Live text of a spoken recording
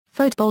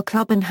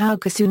Fotballklubben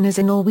Haugesund is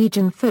a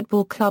Norwegian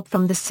football club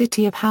from the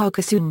city of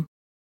Haugesund.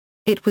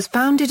 It was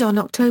founded on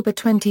October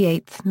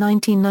 28,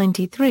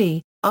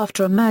 1993,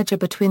 after a merger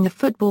between the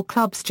football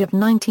clubs Djerv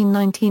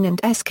 1919 and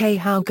SK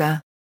Haugar.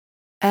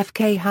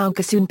 FK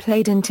Haugesund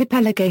played in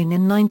Tippeligaen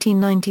in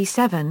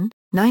 1997,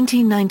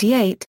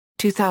 1998,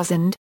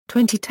 2000,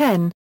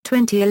 2010,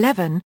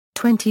 2011,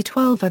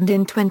 2012 and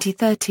in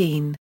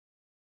 2013.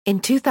 In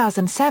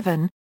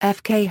 2007,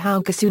 FK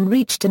Haugesund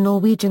reached a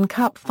Norwegian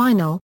Cup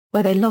final,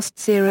 where they lost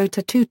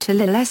 0-2 to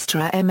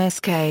Lillestrøm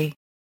SK.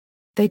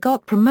 They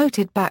got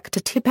promoted back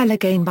to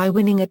Tippeligaen by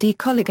winning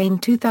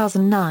Adeccoligaen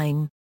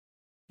 2009.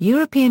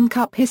 European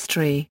Cup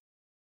history.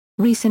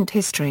 Recent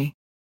history.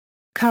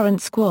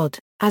 Current squad,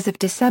 as of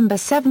December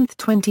 7,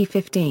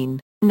 2015.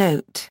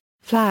 Note: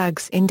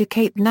 flags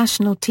indicate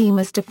national team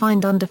as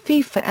defined under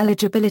FIFA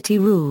eligibility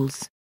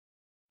rules.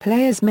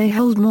 Players may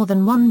hold more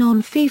than one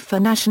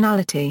non-FIFA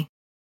nationality.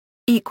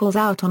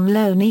 Out on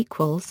loan.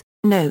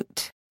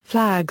 Note: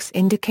 flags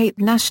indicate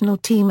national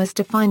team as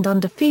defined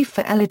under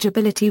FIFA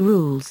eligibility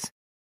rules.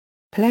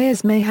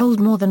 Players may hold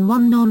more than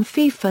one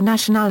non-FIFA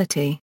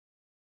nationality.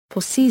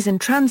 For season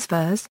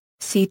transfers,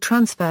 see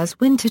Transfers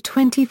Winter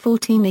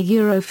 2014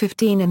 Euro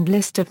 15 and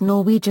List of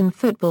Norwegian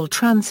football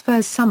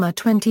transfers Summer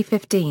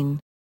 2015.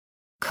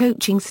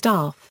 Coaching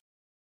staff.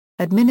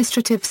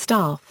 Administrative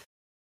staff.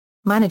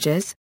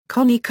 Managers: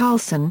 Conny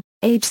Carlsen,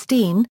 Age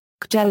Steen,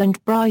 Kjell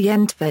and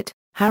Bryentvedt,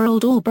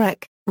 Harold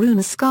Albrecht, Rune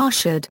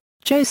Skarshed,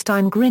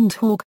 Jostein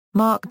Grindhaug,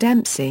 Mark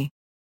Dempsey.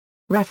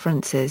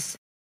 References.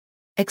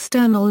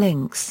 External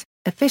links: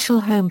 official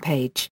homepage.